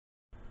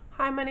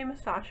Hi, my name is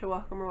Sasha.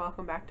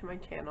 Welcome back to my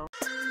channel.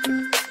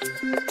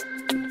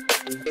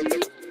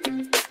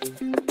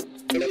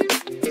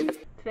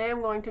 Today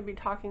I'm going to be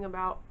talking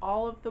about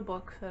all of the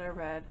books that I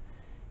read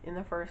in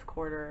the first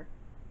quarter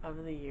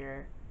of the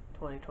year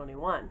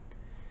 2021.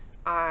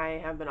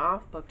 I have been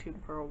off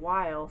BookTube for a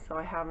while, so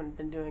I haven't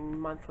been doing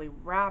monthly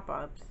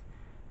wrap-ups.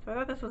 So I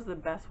thought this was the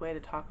best way to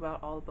talk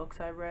about all the books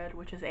I've read,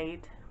 which is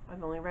 8.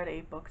 I've only read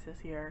 8 books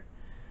this year.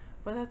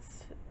 But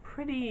that's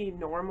pretty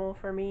normal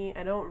for me.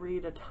 I don't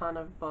read a ton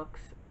of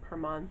books per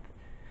month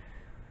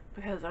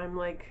because I have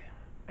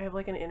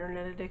like an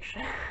internet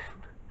addiction.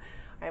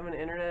 I have an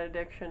internet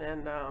addiction,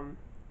 and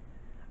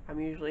I'm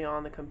usually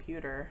on the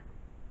computer.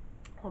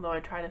 Although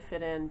I try to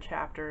fit in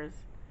chapters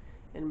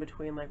in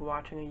between, like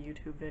watching a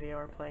YouTube video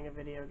or playing a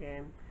video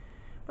game.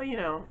 But you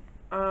know,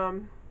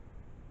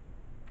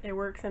 it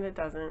works and it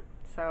doesn't.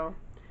 So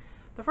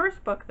the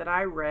first book that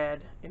I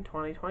read in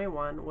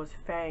 2021 was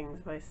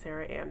Fangs by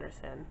Sarah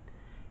Anderson,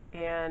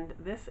 and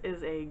this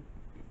is a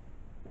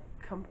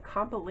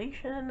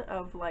compilation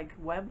of like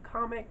web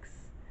comics,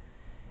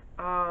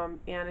 and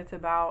it's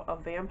about a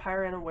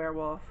vampire and a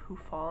werewolf who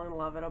fall in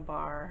love at a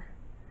bar,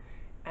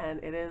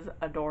 and it is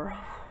adorable,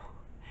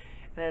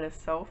 and it is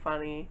so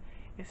funny.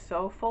 It's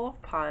so full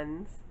of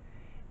puns,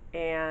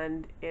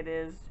 and it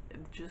is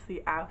just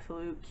the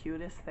absolute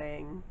cutest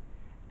thing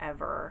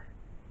ever.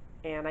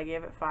 And I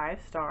gave it 5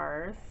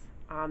 stars.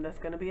 That's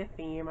going to be a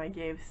theme. I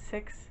gave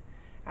 6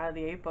 out of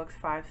the 8 books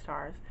 5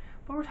 stars.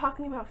 But we're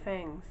talking about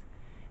Fangs.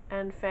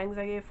 And Fangs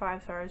I gave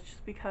 5 stars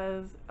just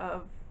because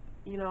of,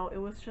 you know, it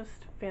was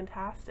just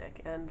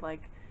fantastic. And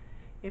like,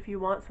 if you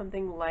want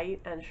something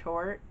light and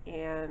short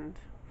and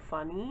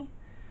funny,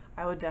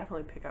 I would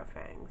definitely pick up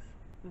Fangs.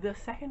 The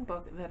second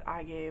book that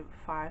I gave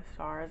 5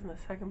 stars, and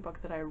the second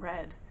book that I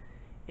read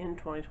in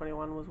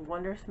 2021 was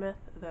Wondersmith,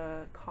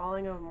 The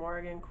Calling of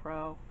Morrigan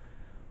Crow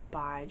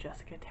by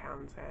Jessica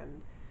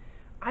Townsend.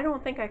 I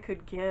don't think I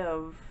could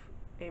give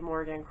a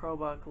Morrigan Crow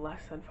book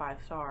less than 5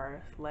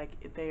 stars.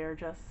 Like, they are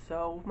just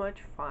so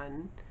much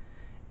fun,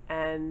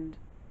 and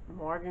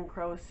Morrigan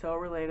Crow is so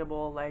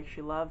relatable. Like,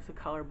 she loves the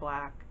color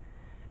black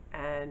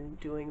and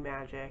doing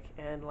magic,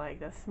 and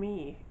like, that's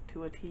me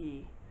to a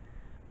T.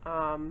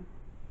 And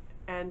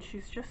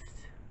she's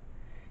just,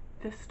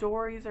 the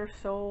stories are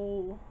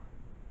so,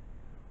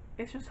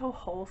 it's just so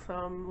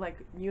wholesome. Like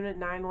Unit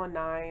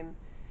 919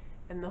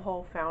 and the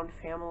whole found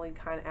family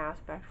kind of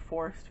aspect,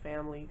 forced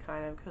family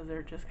kind of, because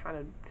they're just kind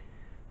of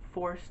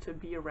forced to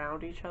be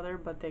around each other,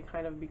 but they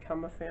kind of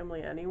become a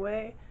family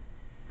anyway.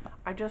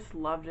 I just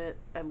loved it.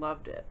 I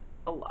loved it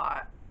a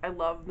lot. I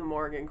love the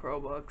Morrigan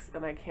Crow books,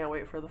 and I can't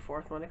wait for the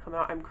 4th one to come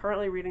out. I'm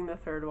currently reading the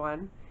 3rd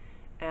one,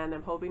 and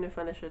I'm hoping to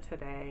finish it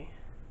today.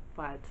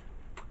 But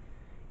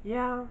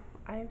yeah,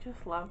 I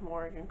just love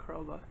Morrigan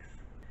Crow books.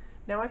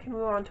 Now I can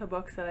move on to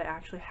books that I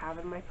actually have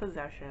in my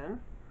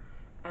possession.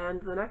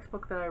 And the next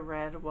book that I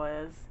read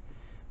was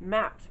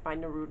Mapped by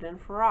Nurudin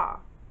Farah.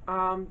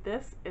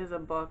 This is a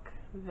book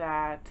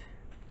that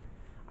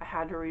I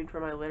had to read for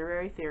my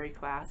literary theory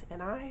class,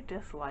 and I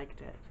disliked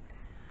it.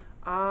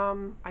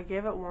 I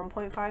gave it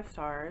 1.5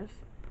 stars.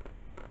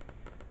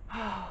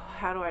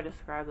 How do I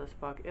describe this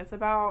book? It's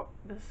about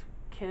this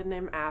kid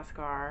named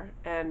Askar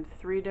and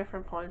 3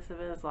 different points of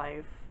his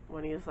life,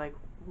 when he's like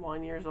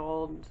 1 year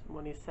old,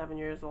 when he's 7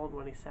 years old,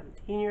 when he's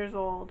 17 years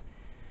old.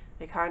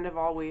 They kind of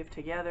all weave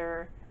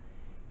together.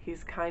 He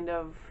just kind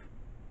of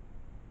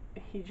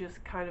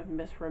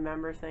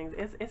misremembers things.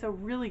 It's a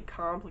really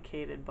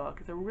complicated book.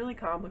 It's a really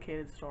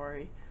complicated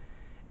story,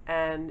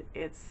 and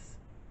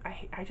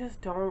I just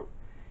don't,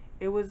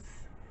 I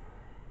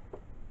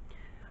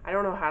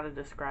don't know how to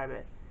describe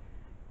it.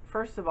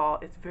 First of all,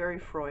 it's very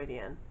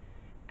Freudian,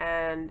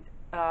 and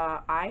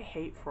I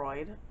hate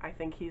Freud. I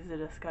think he's a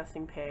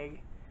disgusting pig.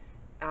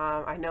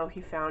 I know he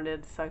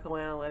founded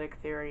psychoanalytic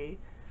theory,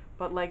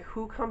 but like,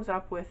 who comes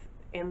up with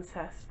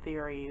incest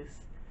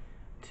theories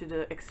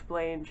to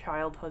explain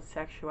childhood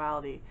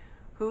sexuality?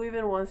 Who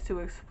even wants to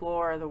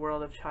explore the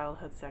world of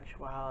childhood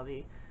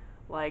sexuality?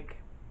 Like,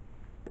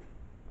 it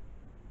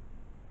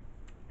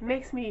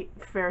makes me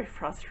very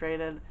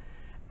frustrated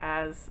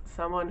as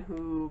someone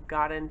who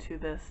got into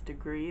this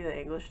degree, the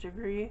English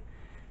degree,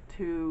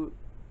 to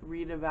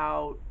read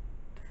about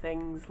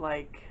things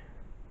like,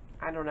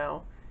 I don't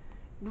know,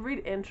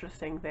 read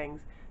interesting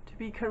things. To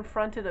be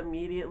confronted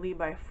immediately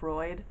by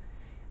Freud,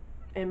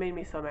 it made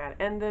me so mad.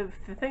 And the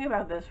thing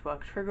about this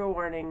book, trigger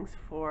warnings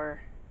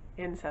for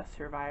incest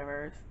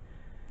survivors.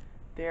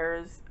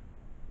 There's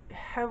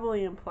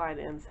heavily implied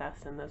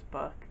incest in this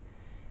book,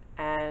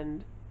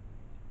 and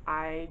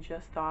I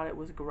just thought it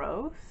was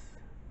gross.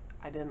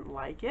 I didn't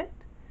like it.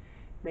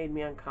 It made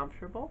me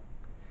uncomfortable.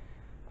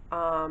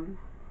 And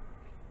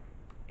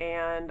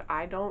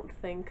I don't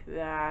think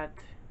that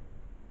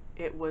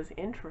it was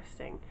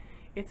interesting.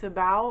 It's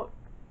about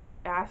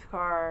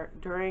Askar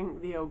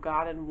during the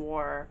Ogaden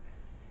War.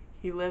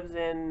 He lives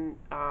in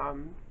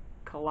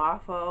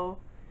Calafo,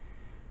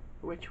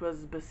 which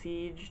was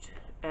besieged,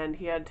 and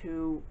he had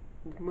to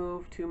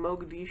move to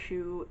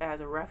Mogadishu as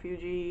a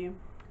refugee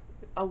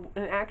an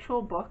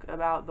actual book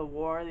about the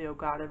war, the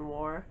Ogaden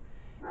War,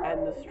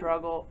 and the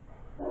struggle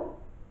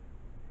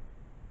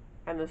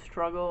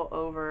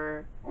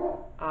over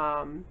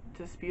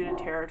disputed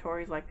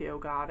territories like the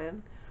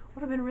Ogaden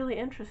would have been really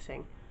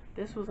interesting.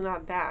 This was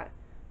not that.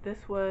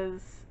 This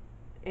was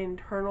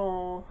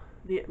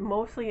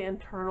mostly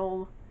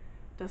internal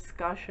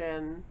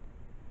discussion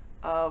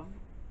of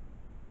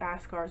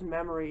Askar's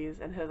memories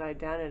and his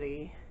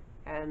identity,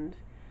 and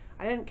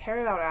I didn't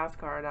care about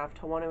Askar enough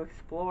to want to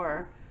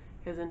explore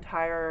his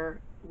entire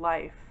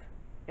life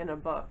in a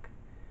book.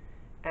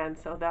 And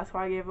so that's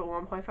why I gave it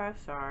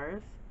 1.5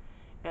 stars.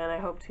 And I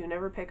hope to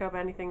never pick up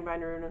anything by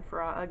Narun and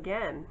Farah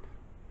again.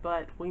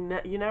 But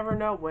you never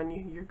know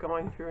when you're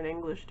going through an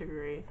English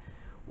degree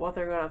what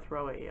they're going to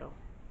throw at you.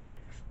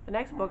 The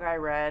next book I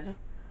read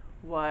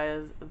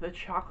was The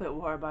Chocolate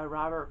War by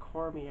Robert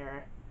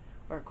Cormier,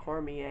 or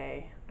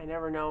Cormier. I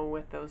never know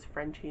with those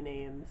Frenchy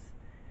names.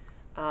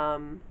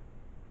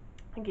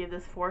 I gave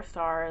this 4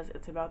 stars.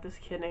 It's about this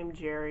kid named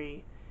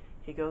Jerry.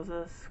 He goes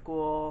to this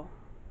school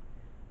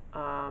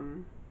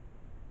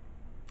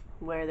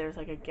where there's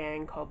like a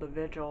gang called the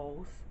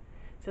Vigils.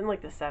 It's in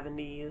like the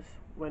 70s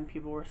when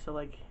people were still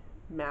like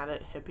mad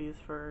at hippies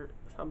for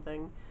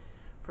something,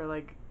 for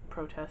like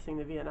protesting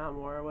the Vietnam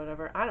War or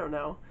whatever. I don't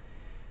know.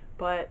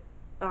 But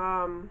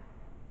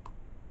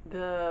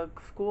the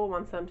school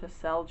wants them to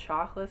sell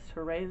chocolates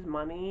to raise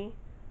money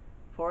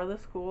for the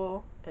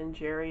school, and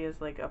Jerry is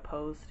like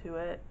opposed to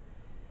it.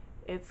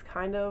 It's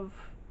kind of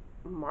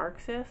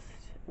Marxist,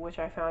 which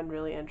I found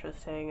really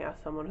interesting as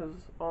someone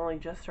who's only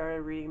just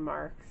started reading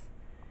Marx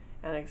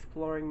and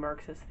exploring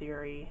Marxist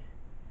theory,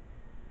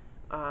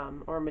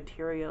 or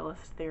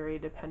materialist theory,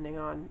 depending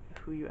on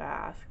who you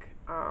ask.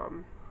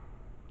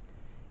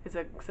 It's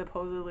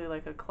supposedly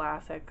like a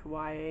classic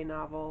YA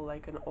novel,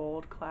 like an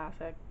old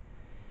classic.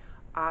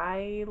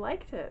 I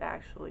liked it,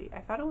 actually. I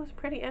thought it was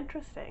pretty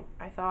interesting.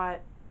 I thought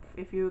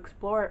if you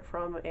explore it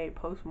from a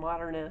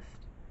postmodernist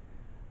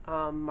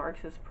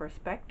Marxist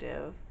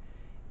perspective,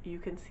 you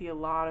can see a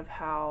lot of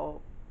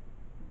how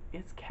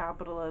it's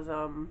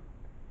capitalism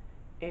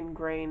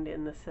ingrained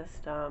in the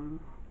system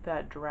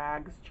that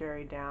drags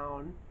Jerry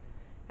down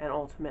and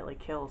ultimately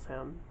kills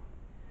him.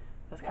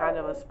 That's kind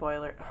of a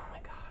spoiler. Oh my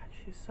god,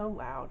 she's so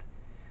loud.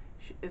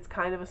 It's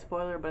kind of a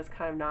spoiler, but it's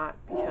kind of not,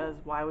 because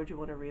why would you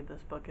want to read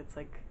this book? It's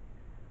like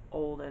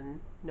old and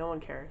no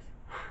one cares.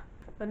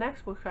 The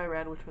next book I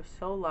read, which was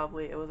so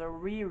lovely, it was a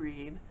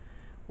reread,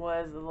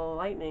 was The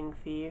Lightning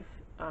Thief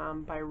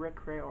by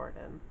Rick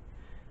Riordan.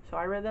 So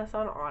I read this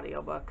on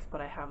audiobooks,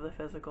 but I have the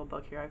physical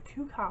book here. I have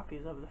 2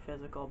 copies of the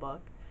physical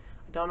book.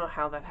 I don't know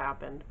how that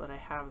happened, but I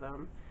have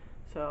them.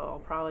 So I'll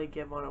probably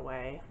give one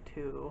away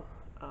to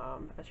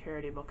a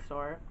charity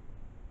bookstore.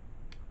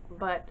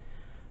 But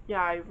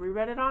yeah, I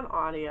reread it on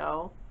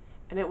audio,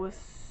 and it was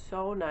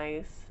so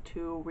nice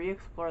to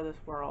re-explore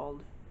this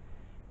world.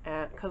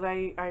 And because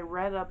I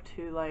read up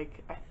to,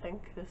 like, I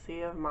think The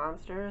Sea of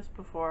Monsters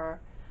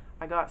before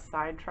I got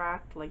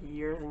sidetracked like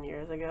years and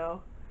years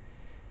ago.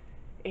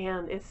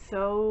 And it's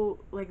so,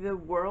 like, the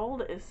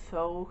world is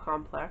so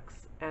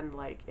complex and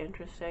like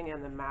interesting,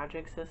 and the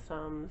magic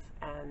systems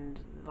and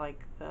like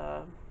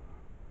the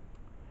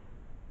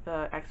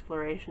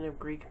exploration of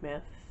Greek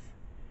myths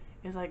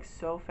is like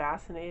so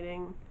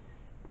fascinating,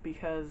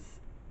 because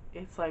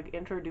it's like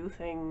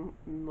introducing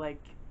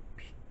like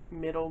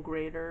middle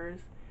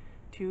graders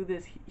to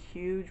this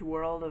huge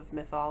world of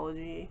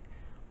mythology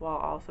while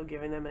also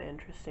giving them an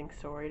interesting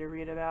story to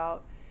read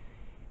about.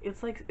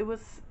 It's like, it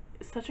was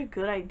such a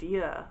good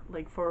idea,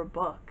 like, for a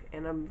book,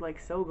 and I'm like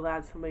so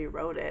glad somebody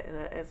wrote it, and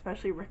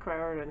especially Rick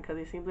Riordan, because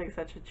he seems like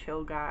such a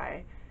chill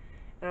guy,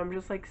 and I'm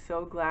just like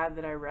so glad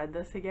that I read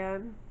this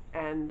again.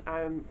 And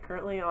I'm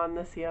currently on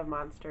The Sea of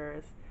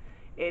Monsters,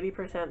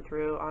 80%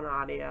 through on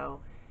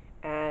audio,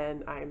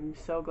 and I'm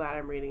so glad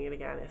I'm reading it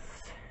again.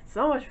 It's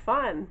so much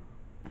fun.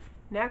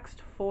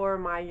 Next, for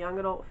my young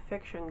adult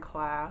fiction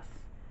class,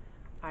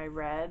 I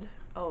read,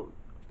 oh,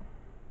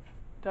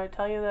 did I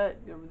tell you that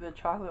The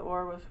Chocolate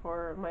War was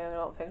for my young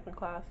adult fiction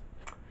class?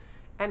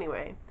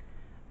 Anyway,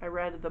 I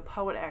read The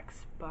Poet X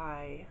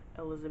by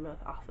Elizabeth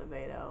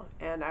Acevedo,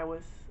 and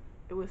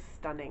it was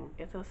stunning.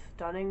 It's a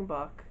stunning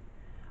book,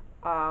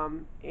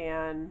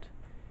 and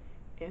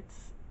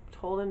it's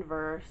told in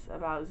verse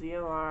about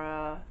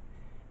Xiomara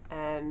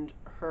and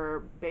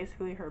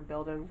basically her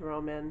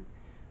Bildungsroman,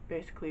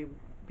 basically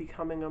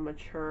becoming a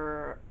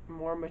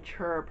more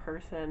mature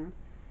person,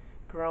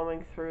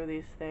 growing through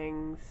these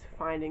things,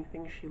 finding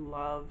things she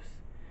loves,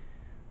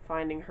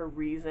 finding her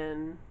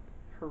reason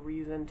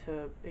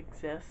to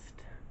exist,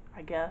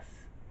 I guess.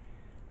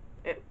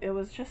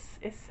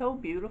 It's so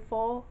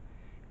beautiful,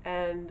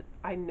 and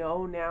I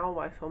know now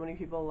why so many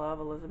people love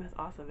Elizabeth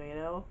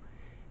Acevedo,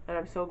 and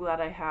I'm so glad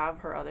I have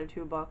her other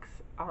 2 books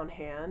on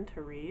hand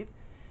to read,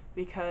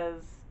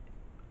 because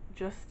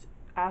just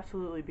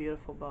absolutely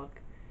beautiful book.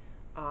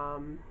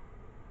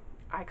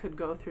 I could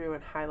go through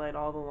and highlight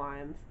all the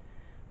lines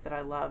that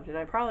I loved, and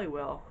I probably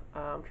will,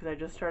 because I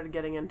just started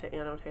getting into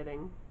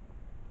annotating.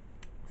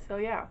 So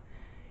yeah,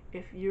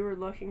 if you're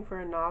looking for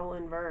a novel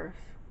in verse,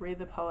 Read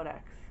the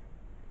Poet-X.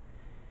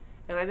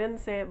 And I didn't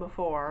say it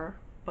before,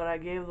 but I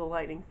gave The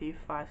Lightning Thief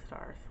 5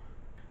 stars.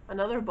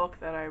 Another book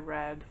that I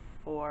read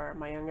for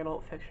my young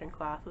adult fiction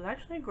class was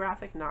actually a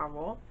graphic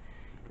novel,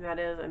 and that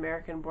is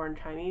American Born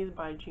Chinese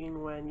by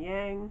Jean Wen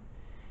Yang.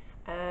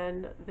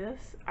 And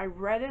this, I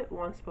read it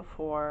once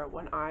before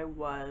when I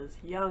was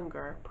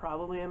younger,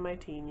 probably in my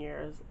teen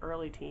years,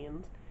 early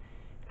teens,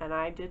 and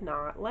I did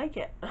not like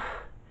it.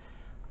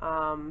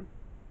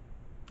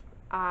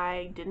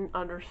 I didn't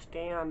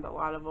understand a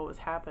lot of what was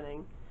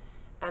happening,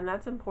 and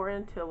that's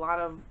important to a lot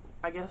of,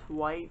 I guess,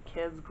 white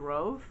kids'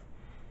 growth,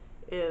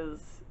 is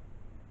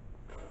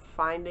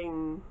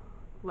finding,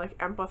 like,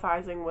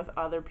 empathizing with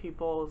other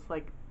people's,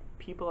 like,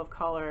 people of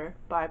color,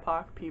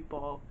 BIPOC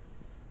people,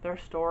 their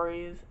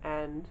stories,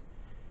 and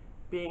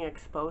being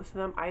exposed to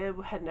them. I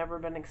had never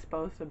been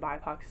exposed to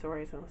BIPOC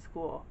stories in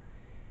school,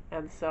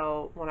 and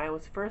so when I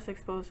was first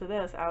exposed to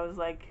this, I was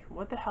like,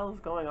 what the hell is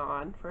going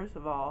on, first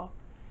of all?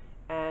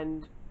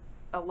 And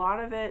a lot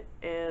of it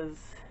is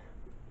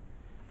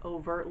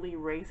overtly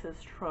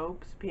racist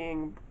tropes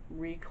being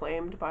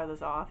reclaimed by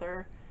this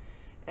author,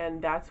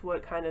 and that's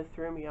what kind of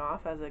threw me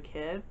off as a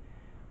kid,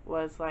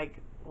 was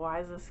like, why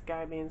is this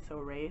guy being so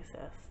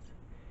racist?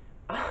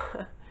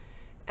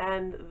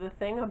 And the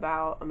thing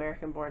about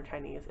American Born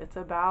Chinese, it's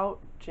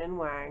about Jin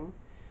Wang,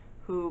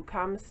 who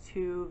comes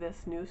to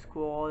this new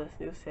school, this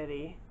new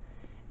city,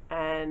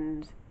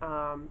 and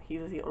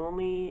he's the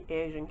only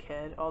Asian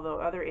kid, although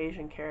other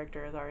Asian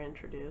characters are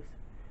introduced.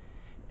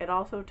 It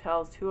also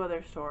tells two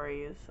other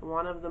stories,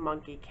 one of the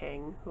Monkey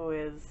King, who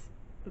is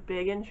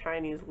big in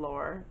Chinese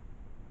lore,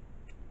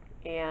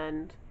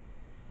 and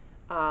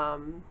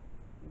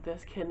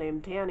this kid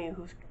named Danny,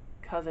 whose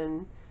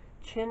cousin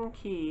Chin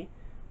Ki,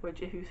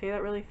 which if you say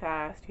that really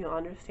fast, you'll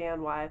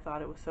understand why I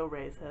thought it was so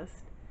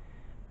racist.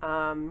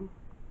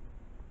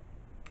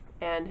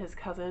 And his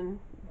cousin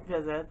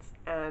visits,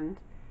 and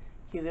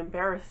he's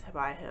embarrassed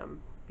by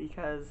him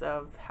because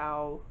of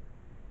how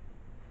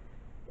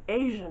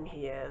Asian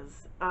he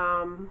is.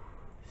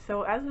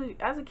 So as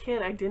a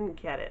kid, I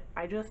didn't get it.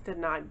 I just did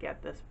not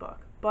get this book.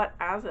 But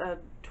as a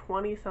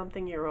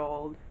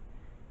 20-something-year-old,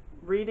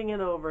 reading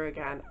it over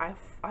again,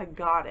 I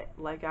got it.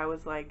 Like, I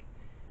was like,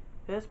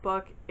 this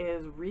book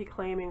is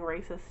reclaiming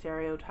racist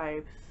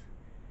stereotypes,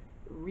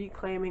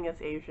 reclaiming its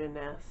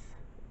Asianness,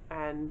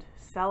 and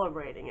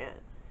celebrating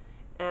it.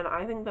 And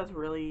I think that's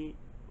really,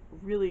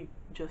 really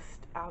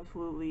just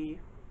absolutely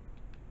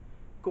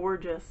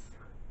gorgeous.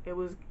 It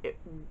was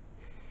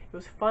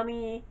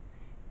funny.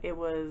 It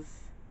was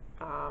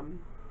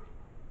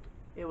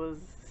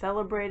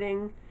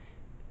celebrating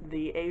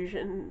the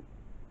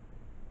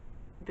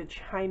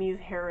Chinese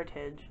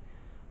heritage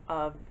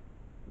of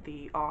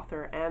the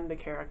author and the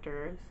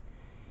characters.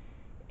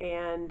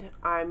 And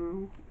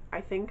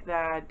I think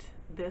that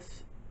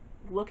this,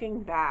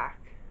 looking back,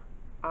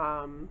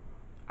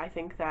 I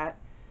think that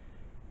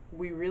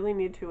we really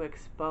need to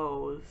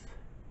expose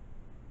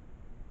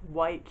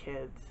white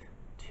kids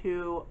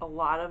to a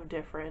lot of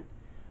different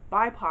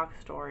BIPOC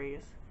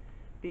stories,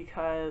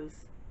 because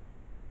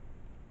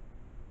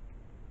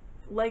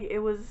like it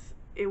was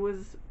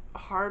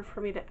hard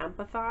for me to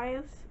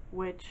empathize,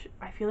 which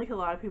I feel like a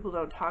lot of people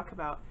don't talk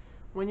about.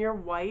 When you're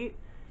white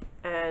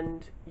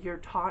and you're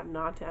taught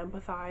not to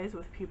empathize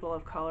with people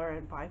of color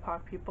and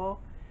BIPOC people,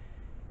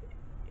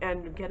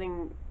 and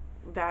getting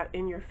that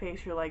in your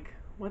face, you're like,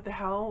 what the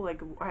hell?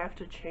 Like, I have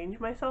to change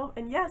myself?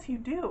 And yes, you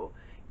do.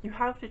 You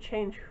have to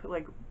change,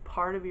 like,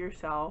 part of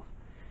yourself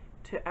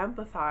to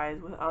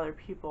empathize with other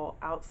people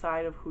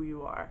outside of who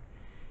you are.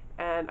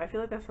 And I feel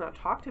like that's not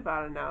talked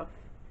about enough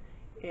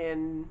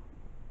in,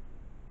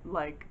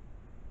 like,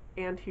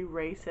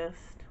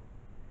 anti-racist,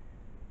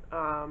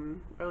 or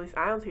at least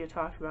I don't see it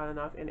talked about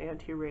enough in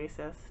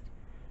anti-racist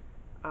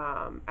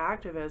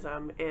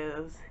activism,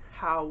 is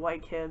how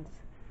white kids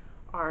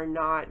are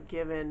not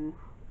given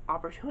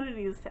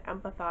opportunities to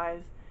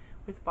empathize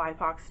with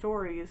BIPOC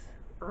stories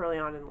early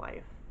on in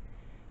life.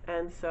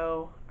 And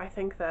so I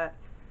think that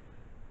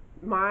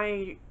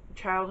my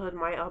childhood,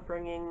 my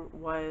upbringing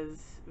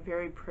was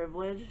very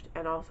privileged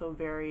and also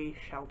very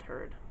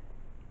sheltered.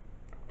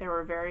 There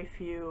were very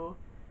few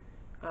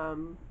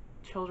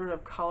children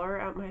of color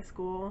at my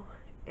school,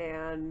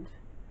 and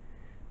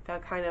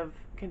that kind of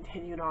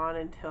continued on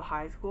until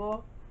high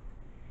school.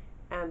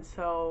 And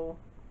so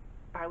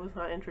I was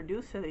not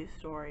introduced to these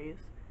stories,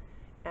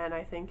 and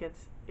I think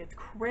it's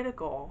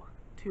critical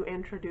to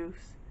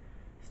introduce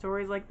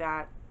stories like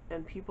that,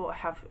 and people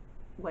have,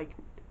 like,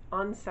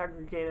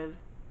 unsegregated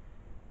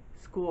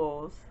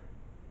schools,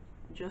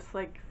 just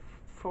like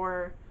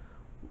for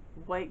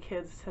white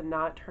kids to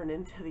not turn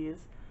into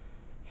these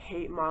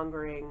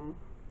hate-mongering,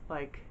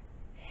 like,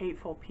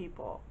 hateful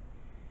people.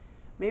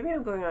 Maybe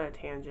I'm going on a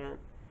tangent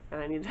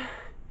and I need to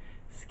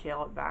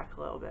scale it back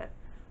a little bit,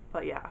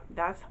 but yeah,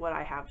 that's what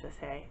I have to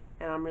say.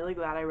 And I'm really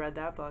glad I read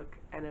that book,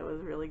 and it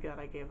was really good.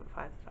 I gave it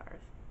 5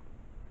 stars.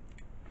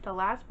 The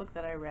last book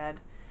that I read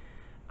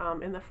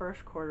in the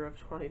first quarter of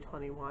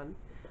 2021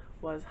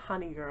 was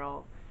Honey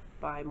Girl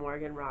by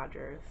Morgan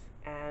Rogers.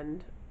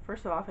 And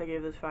First off, I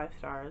gave this 5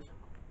 stars.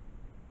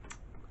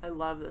 I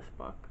love this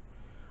book.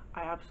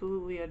 I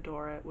absolutely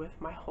adore it with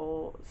my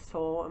whole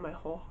soul and my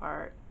whole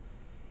heart.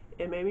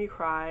 It made me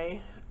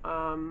cry.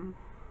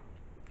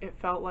 It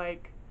felt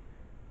like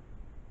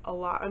a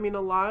lot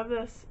of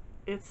this,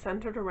 it's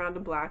centered around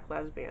a black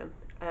lesbian,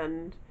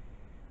 and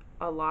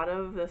a lot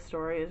of the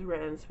story is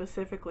written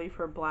specifically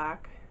for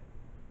black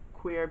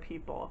queer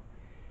people,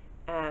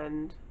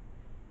 and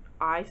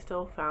I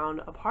still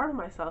found a part of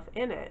myself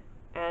in it.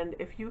 And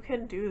if you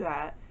can do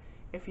that,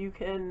 if you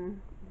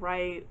can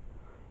write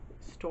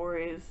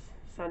stories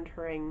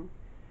centering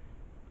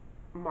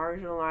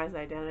marginalized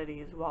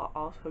identities while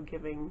also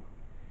giving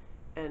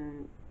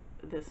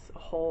this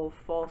whole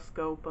full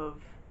scope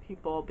of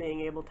people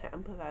being able to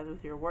empathize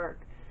with your work,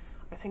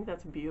 I think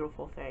that's a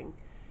beautiful thing.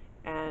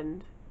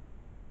 And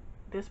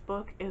this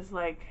book is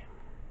like,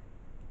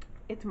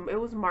 it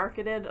was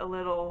marketed a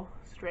little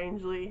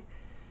strangely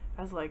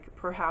as like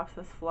perhaps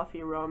this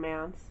fluffy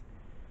romance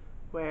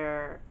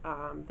where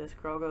this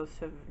girl goes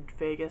to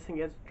Vegas and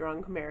gets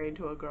drunk, married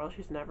to a girl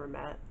she's never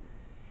met.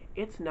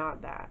 It's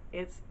not that.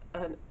 It's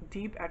a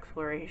deep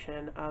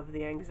exploration of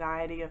the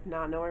anxiety of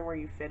not knowing where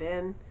you fit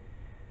in,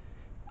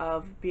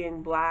 of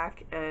being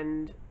black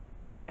and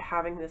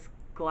having this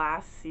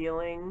glass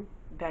ceiling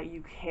that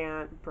you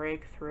can't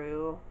break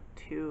through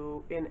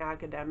to in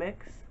academia,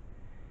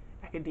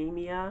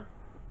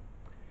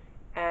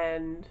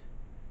 and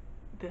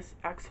this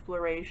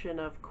exploration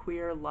of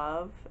queer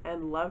love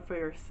and love for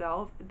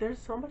yourself. There's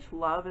so much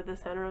love at the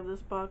center of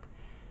this book.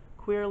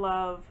 Queer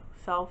love,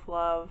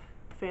 self-love,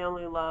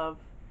 family love,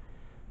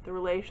 the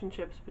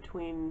relationships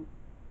between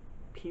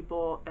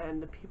people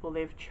and the people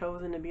they've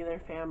chosen to be their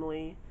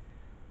family.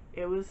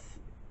 It was,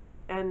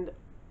 and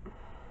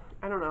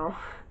I don't know,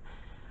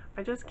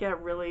 I just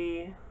get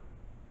really,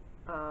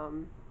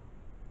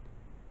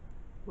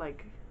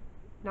 like,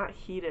 not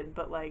heated,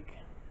 but like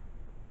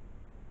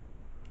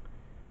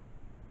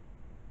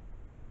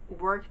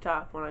worked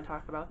up when I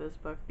talk about this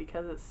book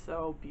because it's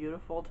so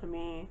beautiful to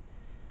me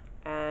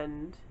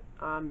and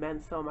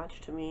meant so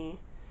much to me.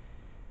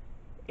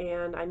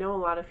 And I know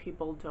a lot of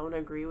people don't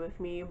agree with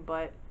me,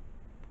 but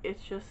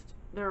it's just,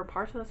 there are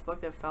parts of this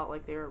book that felt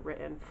like they were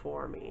written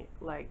for me.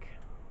 Like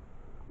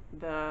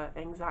the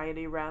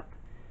anxiety rep,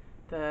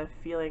 the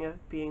feeling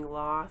of being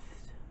lost,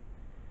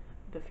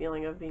 the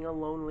feeling of being a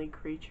lonely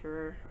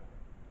creature,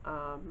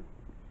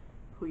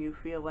 who you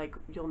feel like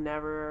you'll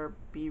never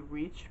be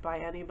reached by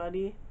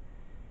anybody.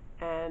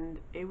 And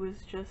it was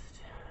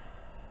just,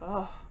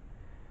 oh,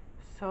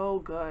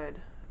 so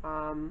good.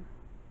 And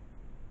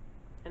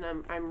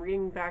I'm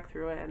reading back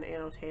through it and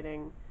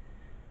annotating,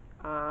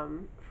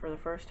 for the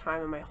first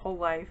time in my whole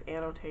life,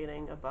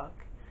 annotating a book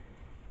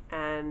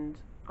and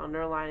not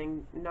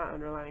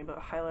underlining, but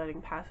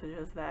highlighting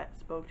passages that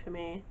spoke to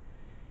me,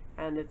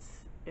 and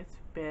it's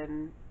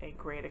been a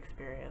great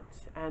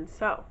experience. And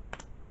so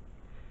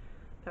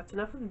that's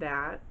enough of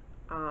that.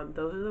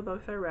 Those are the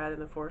books I read in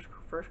the first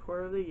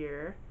quarter of the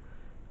year.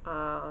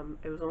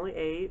 It was only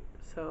 8,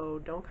 so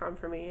don't come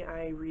for me.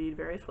 I read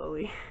very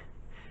slowly.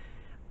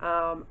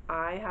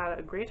 I had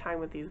a great time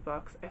with these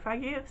books. If I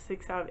gave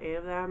 6 out of 8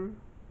 of them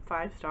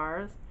 5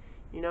 stars,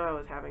 you know I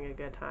was having a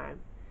good time.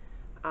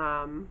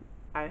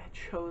 I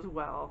chose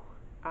well.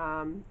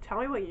 Tell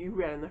me what you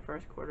read in the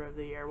first quarter of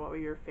the year. What were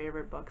your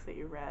favorite books that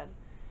you read?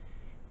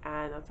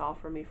 And that's all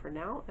from me for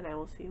now, and I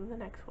will see you in the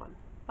next one.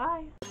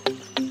 Bye!